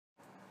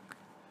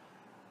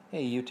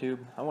Hey YouTube,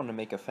 I wanted to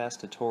make a fast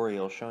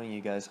tutorial showing you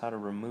guys how to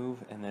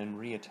remove and then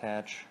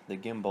reattach the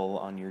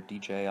gimbal on your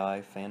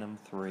DJI Phantom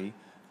 3.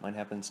 Mine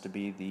happens to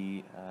be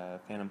the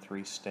Phantom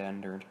 3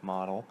 standard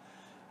model,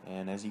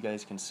 and as you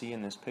guys can see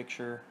in this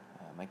picture,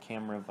 my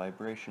camera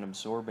vibration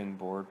absorbing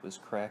board was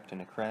cracked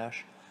in a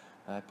crash.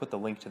 I put the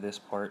link to this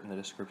part in the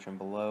description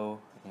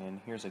below,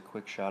 and here's a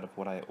quick shot of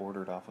what I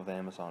ordered off of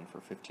Amazon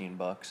for 15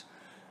 bucks.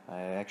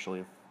 I actually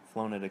have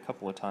flown it a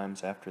couple of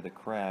times after the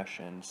crash,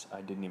 and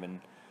I didn't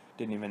even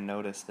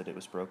notice that it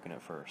was broken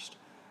at first.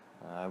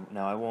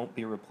 Now I won't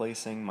be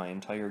replacing my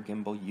entire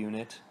gimbal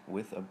unit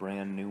with a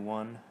brand new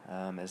one,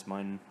 as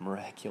mine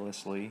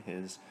miraculously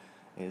is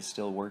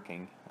still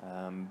working.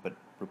 But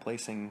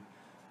replacing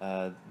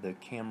the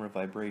camera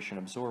vibration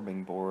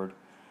absorbing board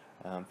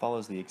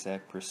follows the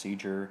exact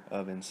procedure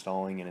of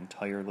installing an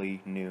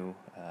entirely new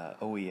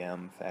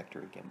OEM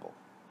factory gimbal.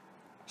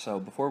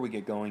 So before we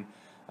get going,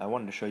 I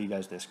wanted to show you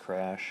guys this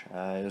crash.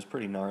 It was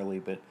pretty gnarly,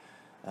 but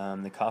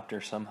the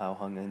copter somehow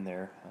hung in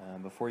there.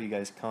 Before you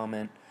guys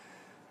comment,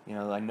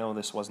 I know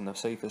this wasn't the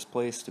safest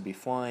place to be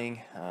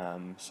flying,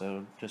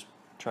 so just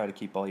try to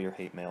keep all your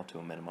hate mail to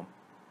a minimum.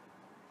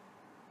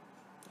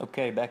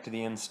 Okay, back to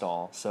the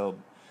install. So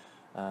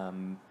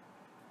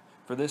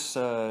for this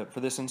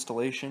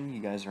installation,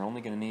 you guys are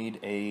only going to need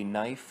a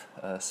knife,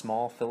 a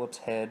small Phillips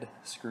head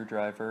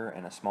screwdriver,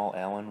 and a small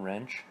Allen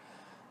wrench.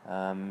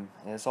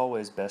 It's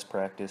always best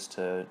practice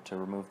to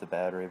remove the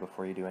battery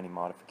before you do any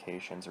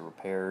modifications or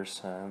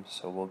repairs,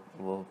 so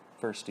we'll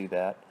first do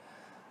that.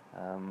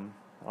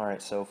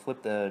 Alright, so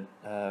flip the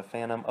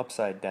Phantom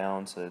upside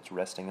down so it's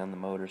resting on the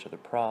motors or the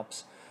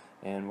props,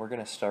 and we're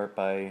going to start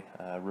by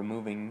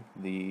removing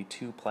the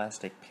two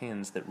plastic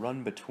pins that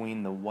run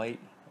between the white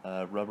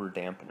rubber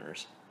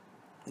dampeners.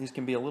 These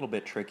can be a little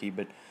bit tricky,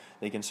 but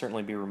they can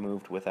certainly be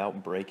removed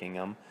without breaking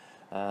them.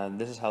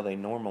 This is how they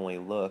normally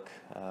look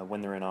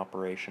when they're in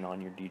operation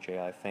on your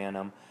DJI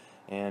Phantom,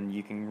 and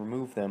you can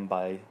remove them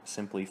by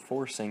simply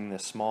forcing the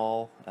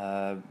small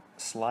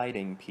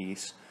sliding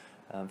piece.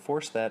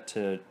 Force that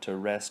to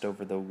rest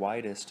over the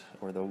widest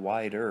or the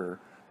wider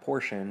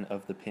portion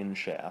of the pin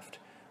shaft,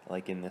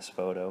 like in this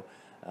photo.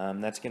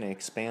 That's going to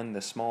expand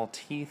the small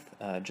teeth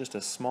just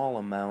a small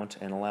amount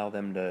and allow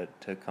them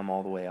to come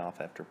all the way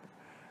off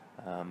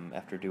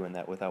after doing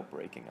that without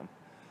breaking them.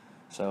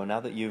 So now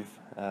that you've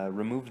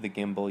removed the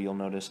gimbal, you'll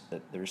notice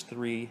that there's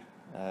three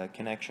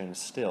connections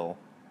still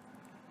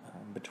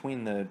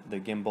between the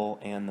gimbal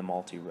and the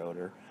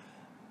multi-rotor.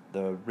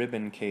 The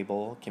ribbon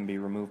cable can be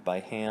removed by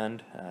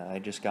hand. I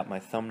just got my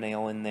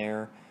thumbnail in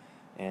there,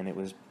 and it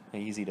was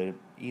easy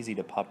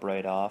to pop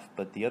right off,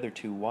 but the other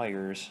two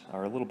wires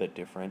are a little bit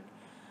different.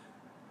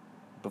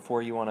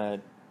 Before you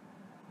want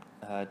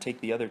to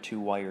take the other two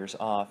wires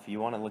off, you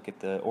want to look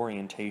at the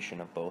orientation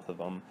of both of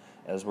them,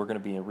 as we're going to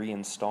be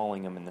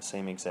reinstalling them in the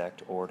same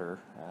exact order.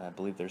 I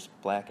believe there's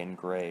black and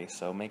gray,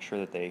 so make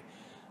sure that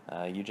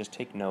you just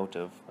take note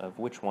of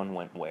which one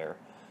went where.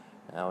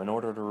 Now, in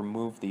order to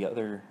remove the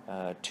other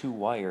two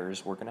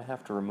wires, we're going to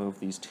have to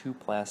remove these two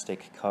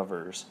plastic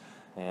covers,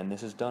 and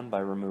this is done by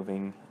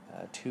removing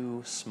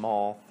two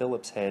small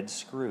Phillips head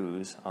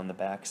screws on the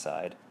back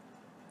side.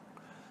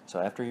 So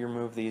after you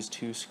remove these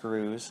two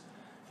screws,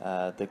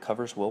 the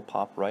covers will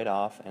pop right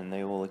off, and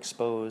they will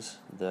expose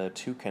the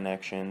two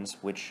connections,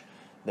 which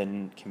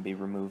then can be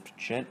removed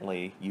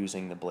gently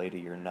using the blade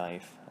of your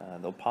knife.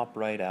 They'll pop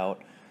right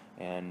out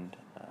and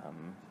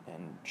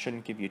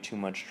shouldn't give you too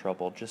much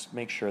trouble. Just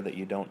make sure that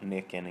you don't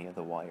nick any of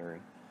the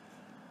wiring.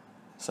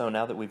 So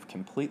now that we've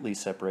completely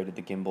separated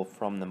the gimbal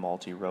from the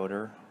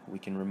multi-rotor, we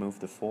can remove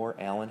the four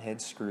Allen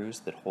head screws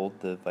that hold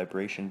the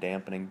vibration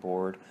dampening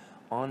board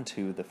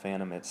onto the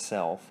Phantom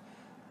itself.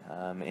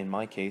 In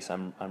my case,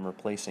 I'm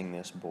replacing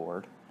this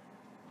board.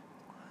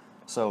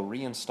 So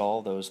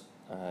reinstall those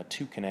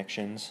two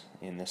connections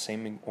in the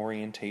same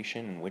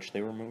orientation in which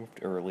they were moved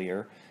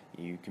earlier.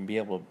 You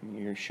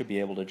should be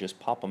able to just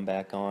pop them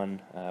back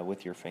on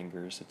with your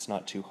fingers. It's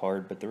not too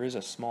hard, but there is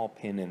a small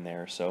pin in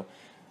there, so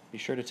be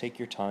sure to take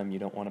your time. You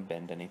don't want to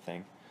bend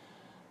anything.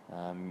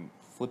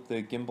 Flip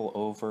the gimbal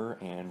over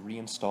and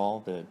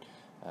reinstall the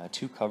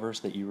two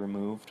covers that you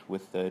removed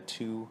with the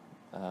two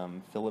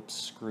Phillips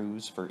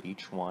screws for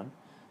each one,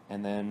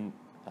 and then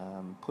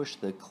push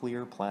the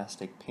clear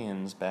plastic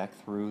pins back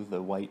through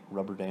the white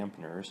rubber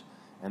dampeners,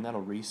 and that'll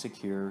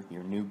re-secure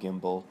your new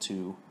gimbal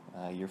to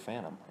your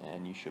Phantom,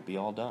 and you should be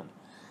all done.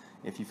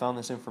 If you found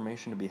this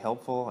information to be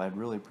helpful, I'd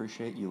really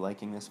appreciate you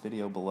liking this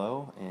video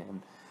below,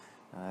 and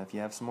if you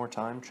have some more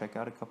time, check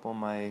out a couple of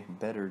my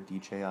better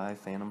DJI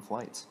Phantom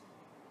flights.